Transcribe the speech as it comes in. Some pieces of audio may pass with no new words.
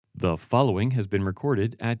The following has been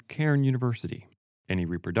recorded at Cairn University. Any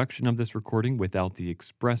reproduction of this recording without the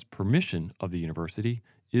express permission of the university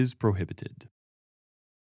is prohibited.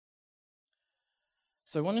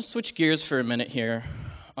 So I want to switch gears for a minute here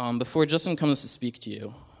before Justin comes to speak to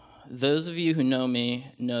you. Those of you who know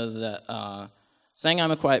me know that saying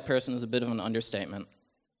I'm a quiet person is a bit of an understatement.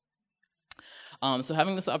 So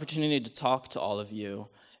having this opportunity to talk to all of you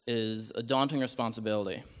is a daunting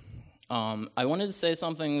responsibility. I wanted to say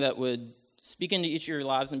something that would speak into each of your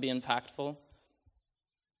lives and be impactful.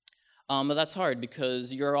 But that's hard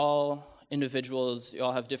because you're all individuals, you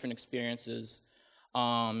all have different experiences,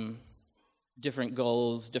 different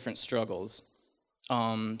goals, different struggles.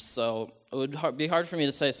 So it would be hard for me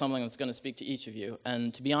to say something that's going to speak to each of you.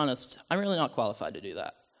 And to be honest, I'm really not qualified to do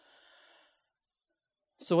that.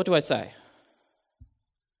 So what do I say?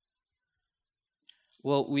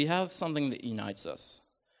 Well, we have something that unites us,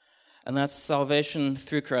 and that's salvation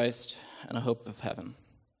through Christ and a hope of heaven.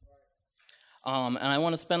 And I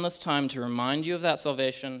want to spend this time to remind you of that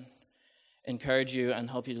salvation, encourage you, and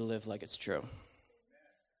help you to live like it's true.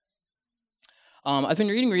 I've been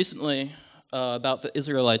reading recently about the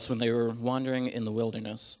Israelites when they were wandering in the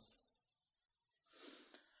wilderness.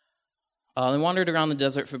 They wandered around the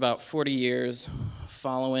desert for about 40 years,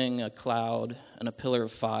 following a cloud and a pillar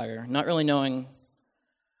of fire, not really knowing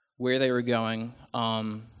where they were going.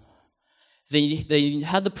 They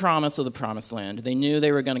had the promise of the promised land. They knew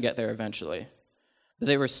they were going to get there eventually, but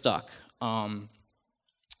they were stuck.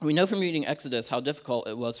 We know from reading Exodus how difficult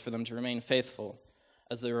it was for them to remain faithful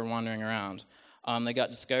as they were wandering around. They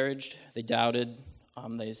got discouraged, they doubted,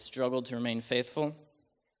 they struggled to remain faithful.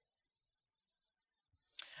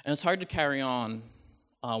 And it's hard to carry on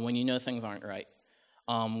when you know things aren't right,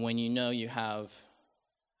 when you know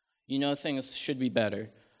things should be better,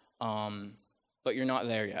 but you're not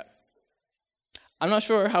there yet. I'm not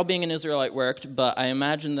sure how being an Israelite worked, but I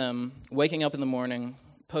imagine them waking up in the morning,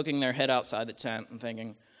 poking their head outside the tent and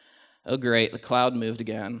thinking, oh great, the cloud moved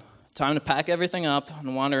again. Time to pack everything up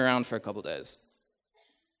and wander around for a couple days.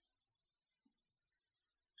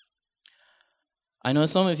 I know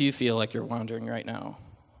some of you feel like you're wandering right now.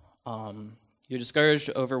 You're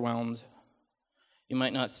discouraged, overwhelmed. You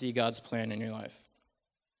might not see God's plan in your life.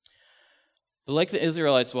 But like the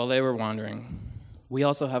Israelites while they were wandering, we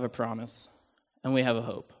also have a promise, and we have a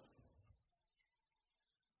hope.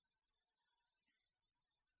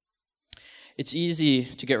 It's easy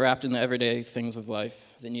to get wrapped in the everyday things of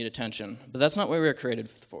life that need attention, but that's not what we were created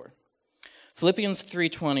for. Philippians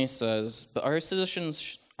 3:20 says, but our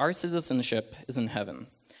citizenship is in heaven,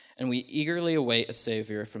 and we eagerly await a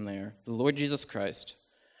Savior from there, the Lord Jesus Christ,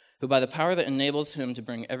 who by the power that enables him to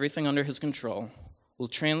bring everything under his control will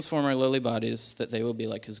transform our lowly bodies that they will be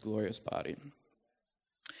like his glorious body.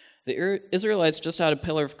 The Israelites just had a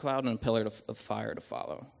pillar of cloud and a pillar of fire to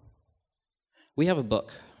follow. We have a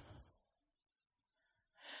book.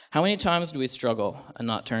 How many times do we struggle and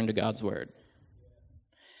not turn to God's word?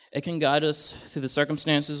 It can guide us through the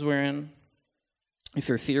circumstances we're in. If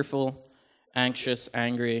you're fearful, anxious,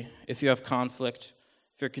 angry, if you have conflict,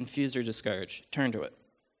 if you're confused or discouraged, turn to it.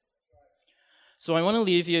 So I want to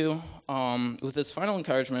leave you with this final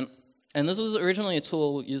encouragement, and this was originally a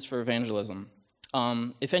tool used for evangelism.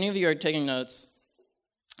 If any of you are taking notes,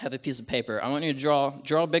 have a piece of paper. I want you to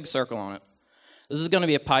draw a big circle on it. This is going to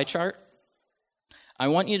be a pie chart. I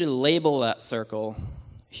want you to label that circle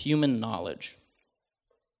human knowledge.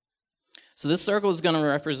 So this circle is going to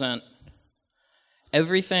represent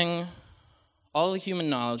everything, all the human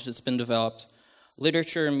knowledge that's been developed,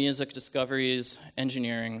 literature, music, discoveries,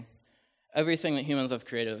 engineering, everything that humans have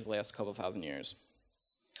created over the last couple thousand years.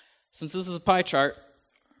 Since this is a pie chart,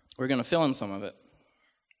 we're going to fill in some of it.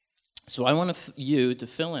 So I want you to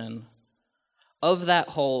fill in, of that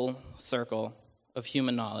whole circle of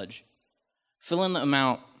human knowledge, fill in the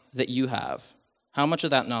amount that you have. How much of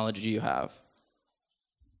that knowledge do you have?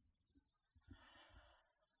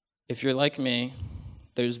 If you're like me,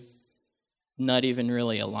 there's not even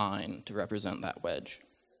really a line to represent that wedge.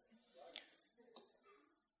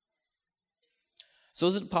 So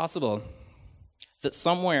is it possible that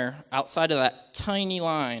somewhere outside of that tiny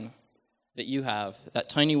line that you have, that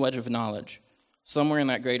tiny wedge of knowledge, somewhere in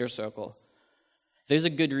that greater circle, there's a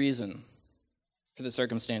good reason for the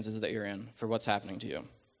circumstances that you're in, for what's happening to you?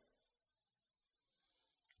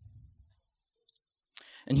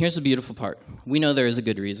 And here's the beautiful part. We know there is a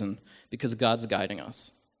good reason because God's guiding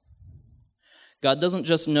us. God doesn't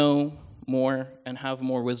just know more and have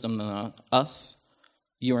more wisdom than us,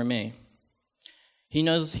 you or me. He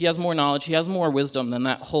knows he has more knowledge, he has more wisdom than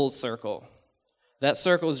that whole circle. That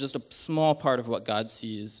circle is just a small part of what God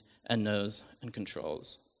sees and knows and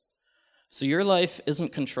controls. So your life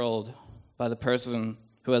isn't controlled by the person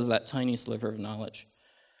who has that tiny sliver of knowledge.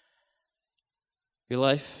 Your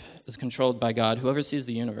life is controlled by God, who oversees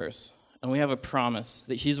the universe. And we have a promise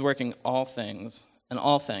that he's working all things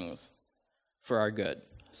for our good.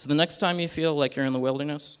 So the next time you feel like you're in the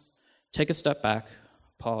wilderness, take a step back,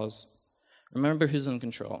 pause, remember who's in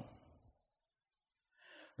control.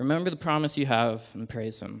 Remember the promise you have and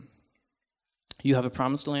praise him. You have a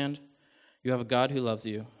promised land, you have a God who loves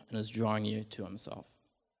you and is drawing you to himself.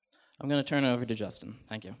 I'm going to turn it over to Justin.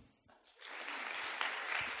 Thank you.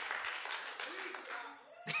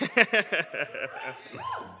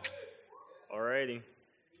 Alrighty.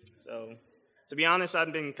 So, to be honest,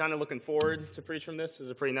 I've been kind of looking forward to preach from this. This is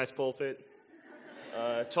a pretty nice pulpit.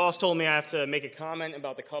 Toss told me I have to make a comment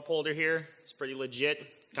about the cup holder here. It's pretty legit.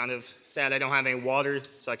 Kind of sad I don't have any water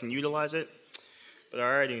so I can utilize it. But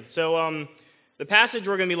alrighty. So, the passage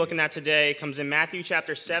we're going to be looking at today comes in Matthew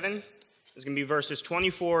chapter 7. It's going to be verses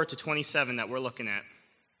 24 to 27 that we're looking at.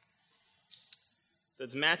 So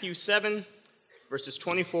it's Matthew 7, verses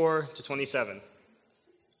 24 to 27. I'm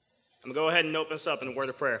going to go ahead and open us up in a word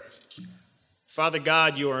of prayer. Father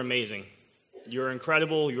God, you are amazing. You are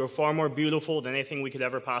incredible. You are far more beautiful than anything we could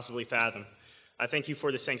ever possibly fathom. I thank you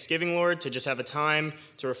for this Thanksgiving, Lord, to just have a time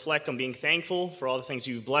to reflect on being thankful for all the things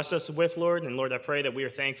you've blessed us with, Lord. And Lord, I pray that we are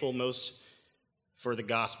thankful most for the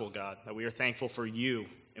gospel, God, that we are thankful for you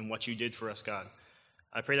and what you did for us, God.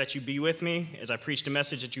 I pray that you be with me as I preach the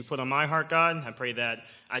message that you put on my heart, God. I pray that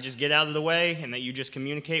I just get out of the way and that you just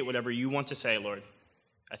communicate whatever you want to say, Lord.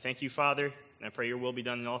 I thank you, Father, and I pray your will be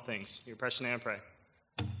done in all things. In your precious name I pray.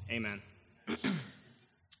 Amen.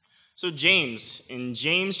 So James, in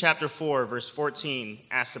James chapter 4, verse 14,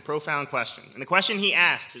 asks a profound question. And the question he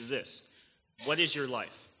asked is this: what is your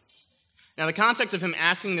life? Now, the context of him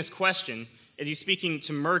asking this question is he's speaking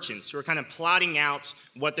to merchants who are kind of plotting out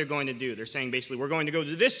what they're going to do. They're saying basically, we're going to go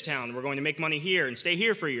to this town, we're going to make money here and stay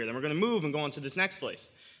here for a year, then we're going to move and go on to this next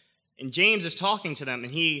place. And James is talking to them,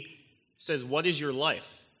 and he says, what is your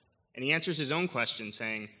life? And he answers his own question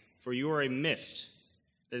saying, for you are a mist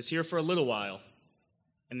that is here for a little while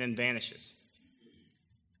and then vanishes.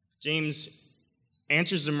 James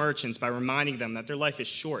answers the merchants by reminding them that their life is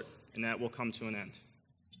short and that it will come to an end.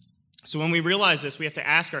 So when we realize this, we have to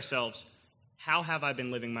ask ourselves, how have I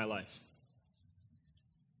been living my life?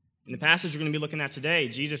 In the passage we're going to be looking at today,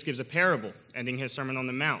 Jesus gives a parable ending his Sermon on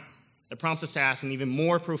the Mount that prompts us to ask an even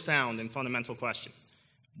more profound and fundamental question.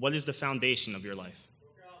 What is the foundation of your life?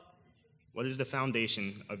 What is the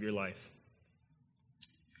foundation of your life?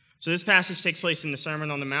 So this passage takes place in the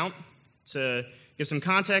Sermon on the Mount. To give some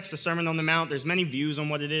context, the Sermon on the Mount, there's many views on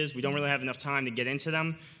what it is. We don't really have enough time to get into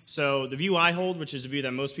them. So the view I hold, which is the view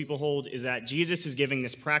that most people hold, is that Jesus is giving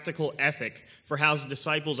this practical ethic for how his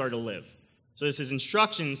disciples are to live. So this is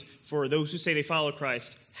instructions for those who say they follow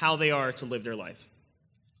Christ, how they are to live their life.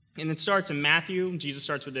 And it starts in Matthew. Jesus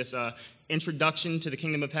starts with this introduction to the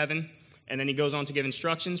kingdom of heaven. And then he goes on to give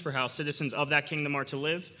instructions for how citizens of that kingdom are to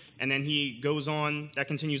live. And then he goes on, that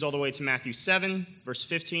continues all the way to Matthew 7, verse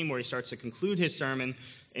 15, where he starts to conclude his sermon.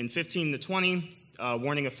 In 15 to 20,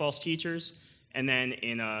 warning of false teachers. And then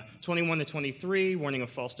in 21 to 23, warning of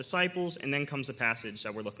false disciples. And then comes the passage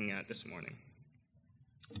that we're looking at this morning.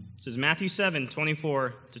 This is Matthew 7,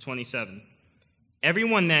 24 to 27.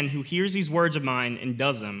 Everyone then who hears these words of mine and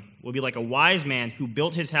does them will be like a wise man who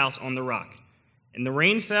built his house on the rock. And the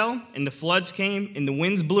rain fell, and the floods came, and the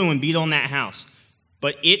winds blew and beat on that house.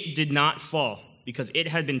 But it did not fall, because it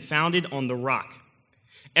had been founded on the rock.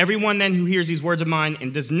 Everyone then who hears these words of mine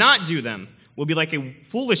and does not do them will be like a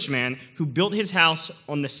foolish man who built his house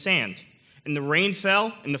on the sand. And the rain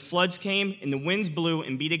fell, and the floods came, and the winds blew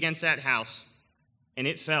and beat against that house, and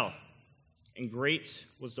it fell. And great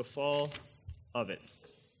was the fall of it.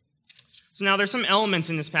 So now there's some elements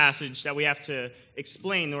in this passage that we have to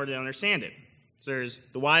explain in order to understand it. So there's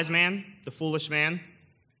the wise man, the foolish man,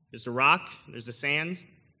 there's the rock, there's the sand,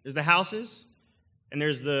 there's the houses, and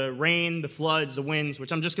there's the rain, the floods, the winds,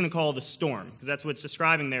 which I'm just going to call the storm, because that's what it's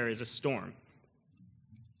describing there is a storm.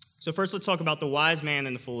 So first let's talk about the wise man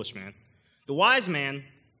and the foolish man. The wise man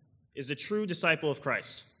is the true disciple of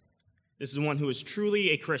Christ. This is one who is truly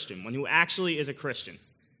a Christian, one who actually is a Christian.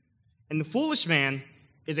 And the foolish man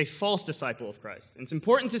is a false disciple of Christ. And it's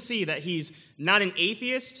important to see that he's not an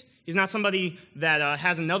atheist. He's not somebody that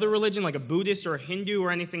has another religion like a Buddhist or a Hindu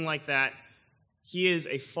or anything like that. He is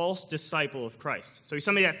a false disciple of Christ. So he's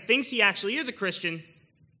somebody that thinks he actually is a Christian,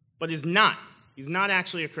 but is not. He's not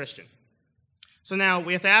actually a Christian. So now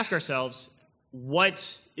we have to ask ourselves,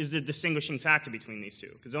 what is the distinguishing factor between these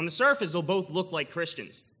two? Because on the surface, they'll both look like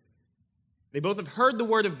Christians. They both have heard the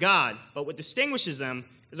word of God, but what distinguishes them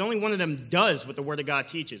is only one of them does what the word of God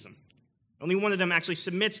teaches them. Only one of them actually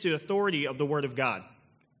submits to the authority of the word of God,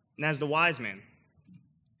 and that is the wise man.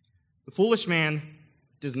 The foolish man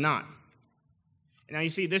does not. And now you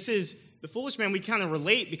see, this is the foolish man we kind of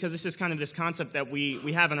relate because this is kind of this concept that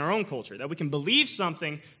we have in our own culture, that we can believe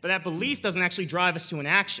something, but that belief doesn't actually drive us to an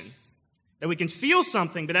action. That we can feel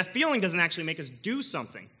something, but that feeling doesn't actually make us do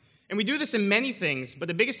something. And we do this in many things, but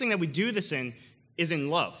the biggest thing that we do this in is in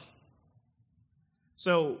love.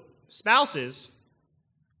 So spouses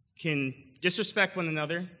can disrespect one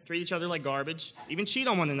another, treat each other like garbage, even cheat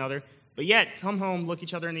on one another, but yet come home, look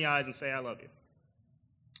each other in the eyes, and say, I love you.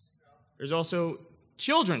 There's also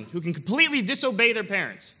children who can completely disobey their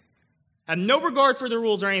parents, have no regard for their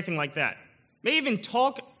rules or anything like that, may even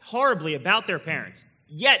talk horribly about their parents,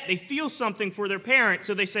 yet they feel something for their parent,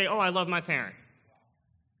 so they say, oh, I love my parent.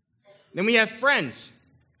 Then we have friends.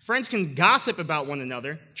 Friends can gossip about one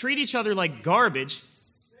another, treat each other like garbage,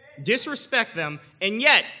 disrespect them, and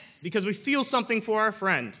yet, because we feel something for our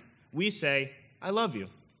friend, we say, I love you.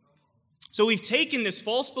 So we've taken this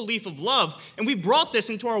false belief of love, and we brought this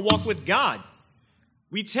into our walk with God.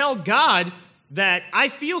 We tell God that I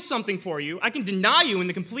feel something for you. I can deny you in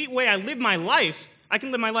the complete way I live my life. I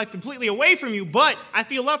can live my life completely away from you, but I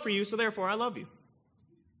feel love for you, so therefore I love you.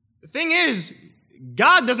 The thing is,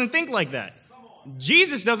 God doesn't think like that.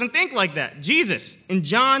 Jesus doesn't think like that. Jesus, in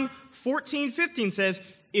John 14:15 says,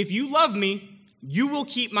 if you love me, you will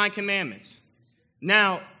keep my commandments.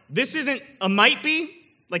 Now, this isn't a might be,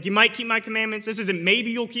 like you might keep my commandments. This isn't maybe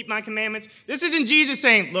you'll keep my commandments. This isn't Jesus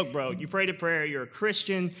saying, look, bro, you prayed a prayer, you're a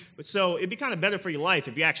Christian, but so it'd be kind of better for your life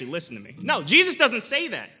if you actually listen to me. No, Jesus doesn't say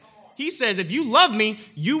that. He says, if you love me,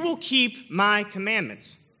 you will keep my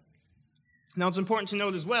commandments. Now, it's important to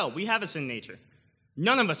note as well, we have a sin nature.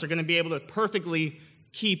 None of us are going to be able to perfectly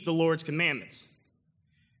keep the Lord's commandments.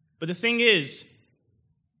 But the thing is,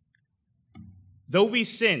 though we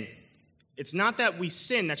sin, it's not that we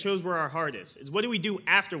sin that shows where our heart is. It's what do we do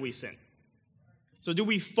after we sin? So do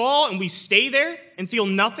we fall and we stay there and feel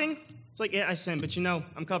nothing? It's like, yeah, I sinned, but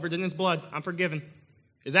I'm covered in his blood. I'm forgiven.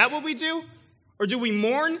 Is that what we do? Or do we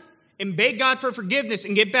mourn and beg God for forgiveness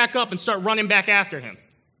and get back up and start running back after him?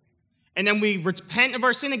 And then we repent of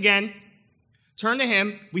our sin again, turn to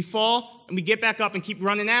him, we fall, and we get back up and keep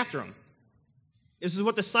running after him. This is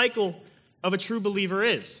what the cycle of a true believer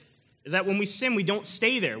is that when we sin, we don't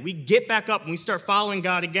stay there. We get back up and we start following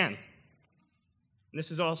God again. And this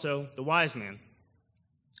is also the wise man.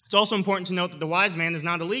 It's also important to note that the wise man is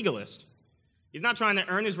not a legalist. He's not trying to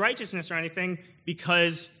earn his righteousness or anything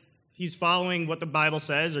because he's following what the Bible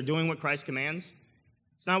says or doing what Christ commands.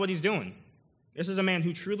 It's not what he's doing. This is a man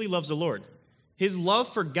who truly loves the Lord. His love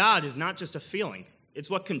for God is not just a feeling. It's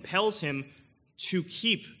what compels him to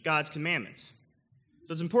keep God's commandments.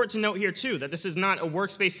 So it's important to note here, too, that this is not a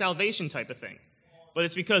works-based salvation type of thing. But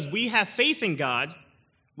it's because we have faith in God,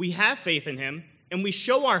 we have faith in him, and we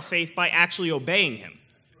show our faith by actually obeying him.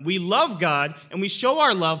 We love God, and we show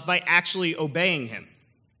our love by actually obeying him.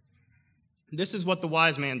 This is what the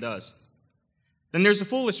wise man does. Then there's the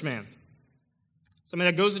foolish man. Somebody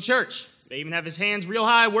that goes to church. They even have his hands real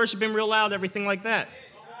high, worshiping real loud, everything like that.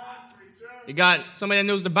 You got somebody that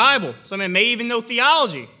knows the Bible. Somebody that may even know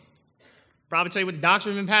theology. Probably tell you what the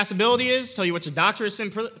doctrine of impassibility is, tell you what your doctrine of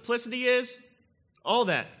simplicity is, all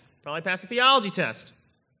that. Probably pass a theology test.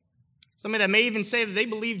 Somebody that may even say that they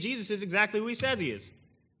believe Jesus is exactly who he says he is.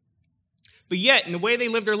 But yet, in the way they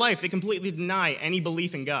live their life, they completely deny any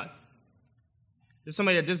belief in God. There's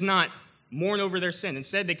somebody that does not mourn over their sin.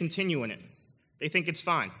 Instead, they continue in it. They think it's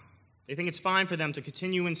fine. They think it's fine for them to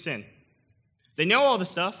continue in sin. They know all the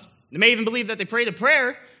stuff. They may even believe that they prayed a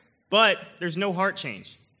prayer, but there's no heart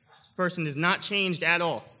change. This person is not changed at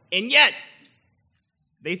all. And yet,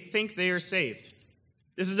 they think they are saved.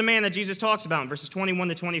 This is the man that Jesus talks about in verses 21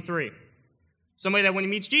 to 23. Somebody that when he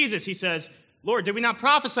meets Jesus, he says, Lord, did we not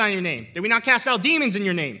prophesy in your name? Did we not cast out demons in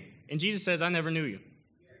your name? And Jesus says, I never knew you.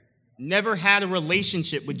 Never had a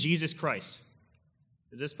relationship with Jesus Christ.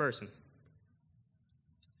 Is this person?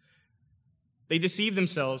 They deceive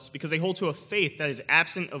themselves because they hold to a faith that is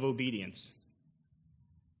absent of obedience.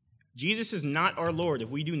 Jesus is not our Lord if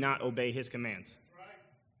we do not obey his commands.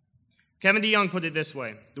 Kevin DeYoung put it this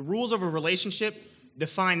way: the rules of a relationship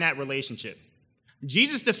define that relationship.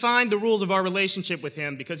 Jesus defined the rules of our relationship with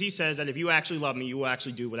him because he says that if you actually love me, you will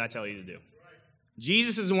actually do what I tell you to do.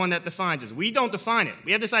 Jesus is the one that defines us. We don't define it.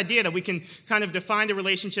 We have this idea that we can kind of define the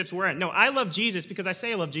relationships we're in. No, I love Jesus because I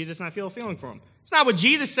say I love Jesus and I feel a feeling for him. It's not what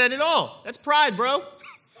Jesus said at all. That's pride, bro.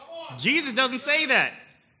 Jesus doesn't say that.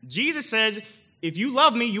 Jesus says, if you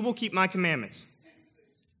love me, you will keep my commandments.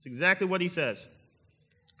 It's exactly what he says.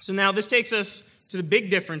 So now this takes us to the big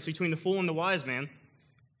difference between the fool and the wise man,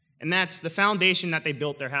 and that's the foundation that they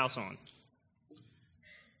built their house on.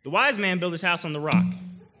 The wise man built his house on the rock.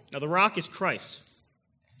 Now the rock is Christ.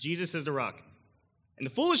 Jesus is the rock. And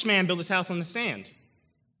the foolish man built his house on the sand.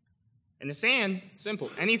 And the sand, simple,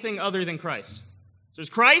 anything other than Christ. So there's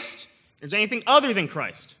Christ, there's anything other than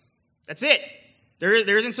Christ. That's it.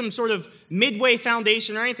 There isn't some sort of midway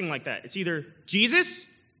foundation or anything like that. It's either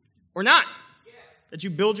Jesus or not that you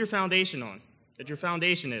build your foundation on, that your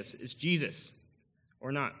foundation is Jesus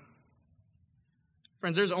or not.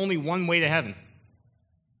 Friends, there's only one way to heaven,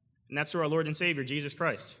 and that's through our Lord and Savior, Jesus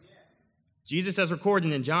Christ. Jesus, as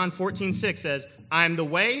recorded in John 14:6, says, I am the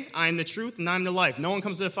way, I am the truth, and I am the life. No one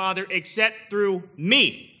comes to the Father except through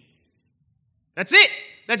me. That's it.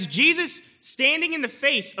 That's Jesus standing in the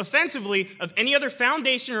face, offensively, of any other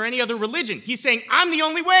foundation or any other religion. He's saying, I'm the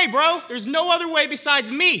only way, bro. There's no other way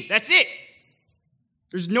besides me. That's it.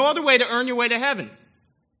 There's no other way to earn your way to heaven.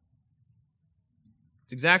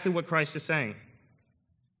 It's exactly what Christ is saying.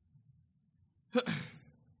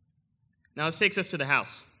 Now this takes us to the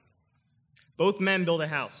house. Both men build a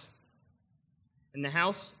house, and the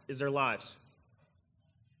house is their lives.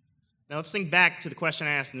 Now let's think back to the question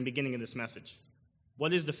I asked in the beginning of this message.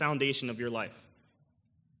 What is the foundation of your life?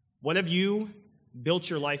 What have you built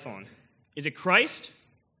your life on? Is it Christ,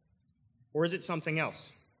 or is it something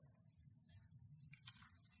else?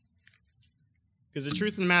 Because the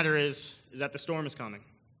truth of the matter is that the storm is coming.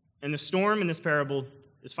 And the storm in this parable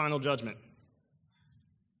is final judgment.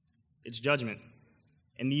 It's judgment.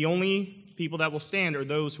 And the only people that will stand are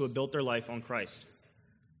those who have built their life on Christ.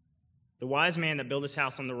 The wise man that built his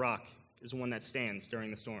house on the rock is the one that stands during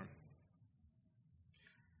the storm.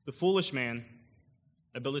 The foolish man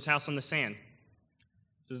that built his house on the sand.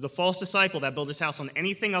 This is the false disciple that built his house on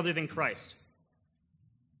anything other than Christ.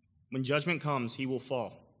 When judgment comes, he will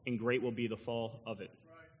fall, and great will be the fall of it.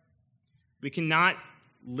 We cannot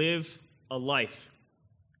live a life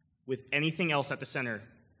with anything else at the center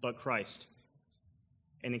but Christ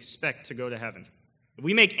and expect to go to heaven. If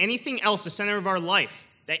we make anything else the center of our life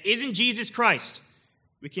that isn't Jesus Christ,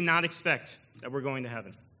 we cannot expect that we're going to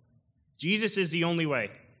heaven. Jesus is the only way.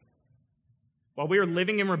 While we were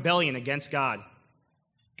living in rebellion against God,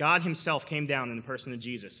 God himself came down in the person of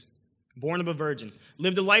Jesus, born of a virgin,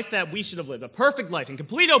 lived a life that we should have lived, a perfect life in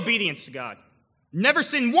complete obedience to God, never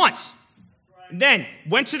sinned once, and then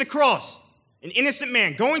went to the cross, an innocent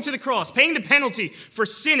man going to the cross, paying the penalty for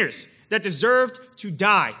sinners that deserved to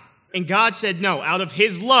die. And God said no. Out of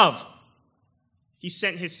his love, he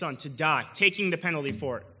sent his son to die, taking the penalty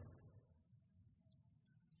for it.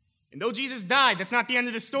 And though Jesus died, that's not the end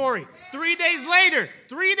of the story. 3 days later,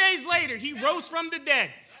 he rose from the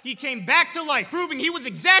dead. He came back to life, proving he was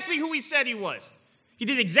exactly who he said he was. He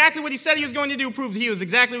did exactly what he said he was going to do, proved he was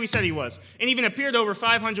exactly who he said he was, and even appeared to over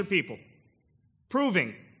 500 people,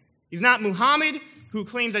 proving he's not Muhammad, who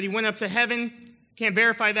claims that he went up to heaven. Can't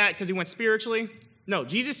verify that because he went spiritually. No,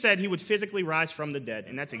 Jesus said he would physically rise from the dead,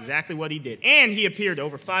 and that's exactly what he did. And he appeared to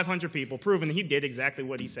over 500 people, proving that he did exactly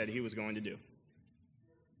what he said he was going to do.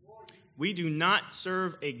 We do not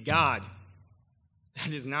serve a God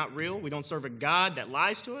that is not real. We don't serve a God that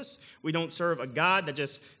lies to us. We don't serve a God that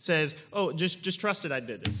just says, oh, just trust it, I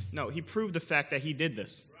did this. No, he proved the fact that he did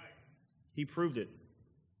this. He proved it.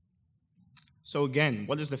 So again,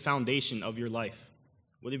 what is the foundation of your life?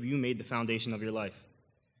 What have you made the foundation of your life?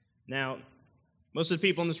 Now, most of the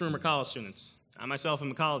people in this room are college students. I myself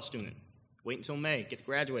am a college student. Wait until May, get to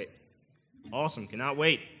graduate. Awesome, cannot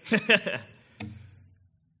wait.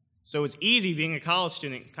 So it's easy being a college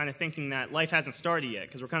student kind of thinking that life hasn't started yet,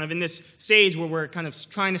 because we're kind of in this stage where we're kind of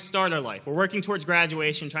trying to start our life. We're working towards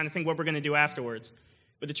graduation, trying to think what we're going to do afterwards.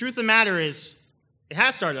 But the truth of the matter is, it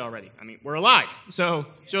has started already. I mean, we're alive, so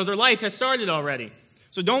it shows our life has started already.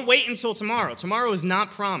 So don't wait until tomorrow. Tomorrow is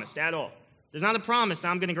not promised at all. There's not a promise that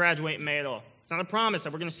I'm going to graduate in May at all. It's not a promise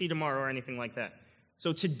that we're going to see tomorrow or anything like that.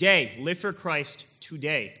 So today, live for Christ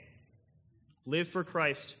today. Live for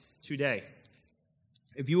Christ today.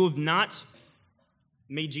 If you have not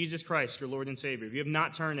made Jesus Christ your Lord and Savior, if you have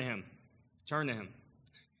not turned to him, turn to him.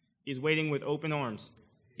 He's waiting with open arms.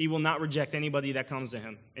 He will not reject anybody that comes to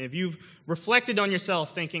him. And if you've reflected on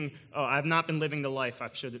yourself thinking, oh, I've not been living the life I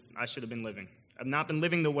should have been living. I've not been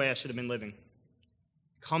living the way I should have been living.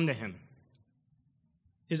 Come to him.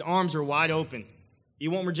 His arms are wide open. He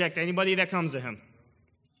won't reject anybody that comes to him.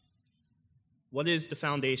 What is the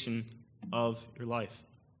foundation of your life?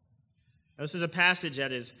 Now, this is a passage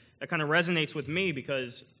that kind of resonates with me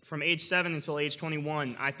because from age 7 until age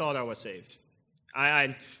 21, I thought I was saved.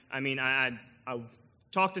 I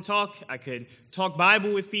talk to talk. I could talk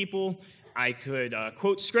Bible with people. I could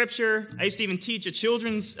quote scripture. I used to even teach a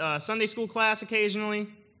children's Sunday school class occasionally.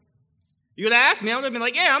 You would ask me, I would have been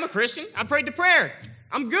like, yeah, I'm a Christian. I prayed the prayer.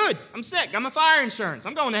 I'm good. I'm sick. Got my fire insurance.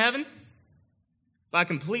 I'm going to heaven. But I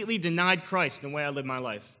completely denied Christ in the way I lived my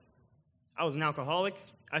life. I was an alcoholic.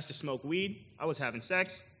 I used to smoke weed. I was having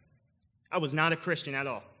sex. I was not a Christian at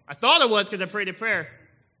all. I thought I was because I prayed a prayer,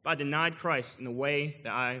 but I denied Christ in the way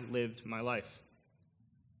that I lived my life.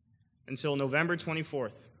 Until November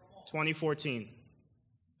 24th, 2014.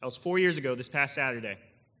 That was 4 years ago this past Saturday.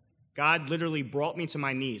 God literally brought me to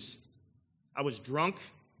my knees. I was drunk.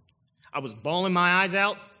 I was bawling my eyes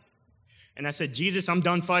out. And I said, Jesus, I'm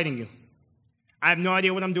done fighting you. I have no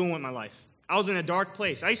idea what I'm doing with my life. I was in a dark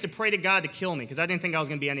place. I used to pray to God to kill me because I didn't think I was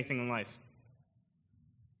going to be anything in life.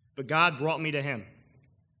 But God brought me to him.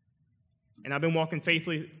 And I've been walking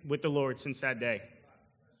faithfully with the Lord since that day.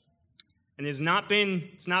 And it's not been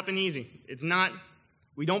easy.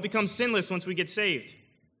 We don't become sinless once we get saved.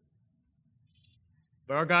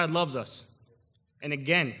 But our God loves us. And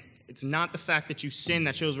again, it's not the fact that you sin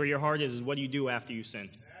that shows where your heart is what do you do after you sin?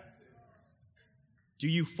 Do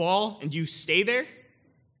you fall and do you stay there?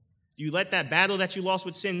 Do you let that battle that you lost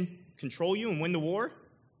with sin control you and win the war?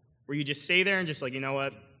 Or you just stay there and just like, you know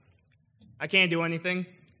what? I can't do anything.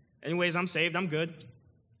 Anyways, I'm saved. I'm good.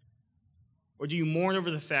 Or do you mourn over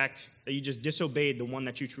the fact that you just disobeyed the one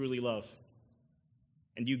that you truly love?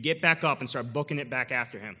 And do you get back up and start booking it back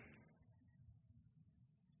after him?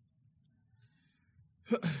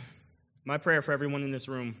 My prayer for everyone in this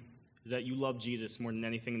room is that you love Jesus more than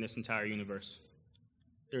anything in this entire universe.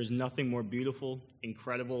 There is nothing more beautiful,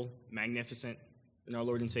 incredible, magnificent than our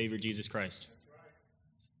Lord and Savior, Jesus Christ.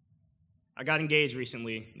 I got engaged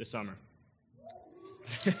recently this summer.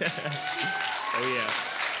 Oh,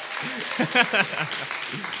 yeah.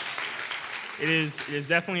 It is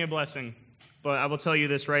definitely a blessing, but I will tell you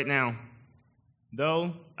this right now.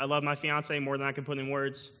 Though I love my fiance more than I can put in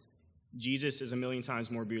words, Jesus is a million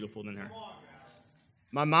times more beautiful than her.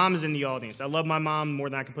 My mom is in the audience. I love my mom more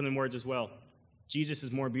than I can put in words as well. Jesus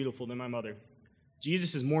is more beautiful than my mother.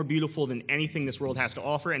 Jesus is more beautiful than anything this world has to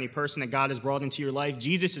offer, any person that God has brought into your life.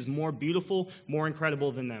 Jesus is more beautiful, more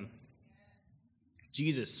incredible than them.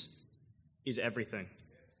 Jesus is everything.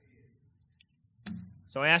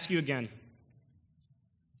 So I ask you again,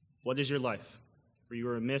 what is your life? For you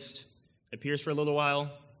are a mist, appears for a little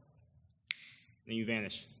while, then you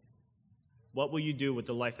vanish. What will you do with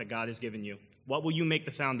the life that God has given you? What will you make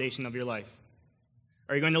the foundation of your life?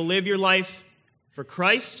 Are you going to live your life for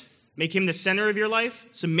Christ? Make him the center of your life?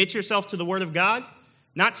 Submit yourself to the Word of God?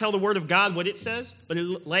 Not tell the Word of God what it says, but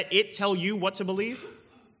let it tell you what to believe?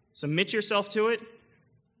 Submit yourself to it?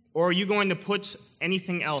 Or are you going to put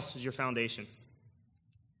anything else as your foundation?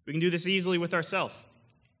 We can do this easily with ourselves.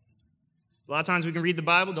 A lot of times we can read the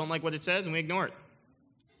Bible, don't like what it says, and we ignore it.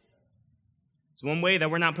 It's one way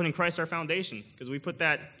that we're not putting Christ our foundation, because we put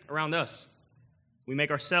that around us. We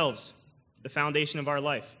make ourselves the foundation of our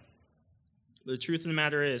life. But the truth of the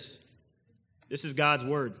matter is, this is God's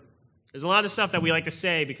word. There's a lot of stuff that we like to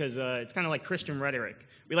say because it's kind of like Christian rhetoric.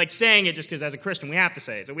 We like saying it just because as a Christian we have to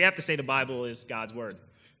say it. So we have to say the Bible is God's word.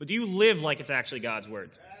 But do you live like it's actually God's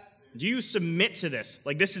word? Do you submit to this?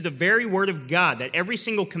 Like this is the very word of God, that every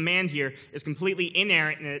single command here is completely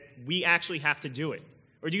inerrant and that we actually have to do it?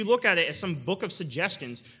 Or do you look at it as some book of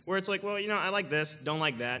suggestions where it's like, well, you know, I like this, don't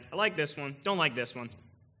like that. I like this one, don't like this one.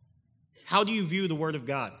 How do you view the word of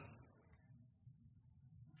God?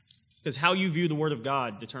 Because how you view the word of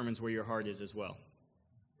God determines where your heart is as well.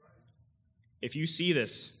 If you see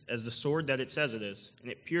this as the sword that it says it is,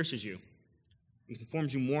 and it pierces you, and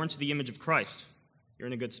conforms you more into the image of Christ, you're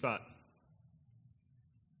in a good spot.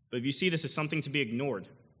 But if you see this as something to be ignored,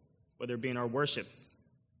 whether it be in our worship,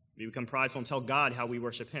 we become prideful and tell God how we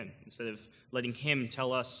worship him, instead of letting him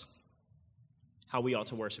tell us how we ought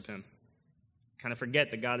to worship him. Kind of forget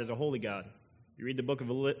that God is a holy God. You read the book of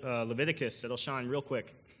Leviticus, it'll shine real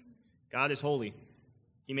quick. God is holy.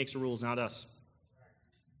 He makes the rules, not us.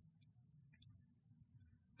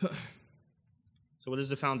 So what is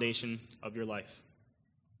the foundation of your life?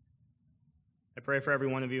 I pray for every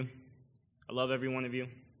one of you. I love every one of you.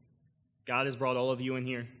 God has brought all of you in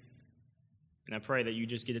here. And I pray that you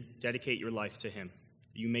just get to dedicate your life to him.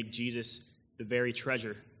 You make Jesus the very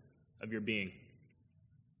treasure of your being.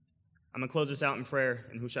 I'm going to close this out in prayer,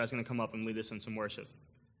 and Hushai is going to come up and lead us in some worship.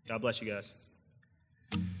 God bless you guys.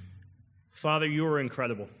 Father, you are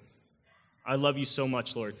incredible. I love you so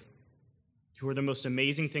much, Lord. You are the most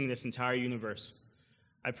amazing thing in this entire universe.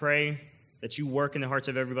 I pray that you work in the hearts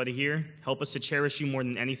of everybody here. Help us to cherish you more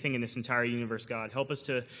than anything in this entire universe, God. Help us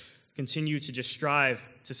to continue to just strive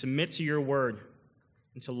to submit to your word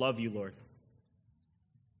and to love you, Lord.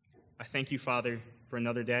 I thank you, Father, for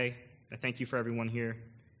another day. I thank you for everyone here.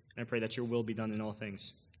 And I pray that your will be done in all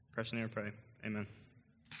things. In Christ's name I pray. Amen.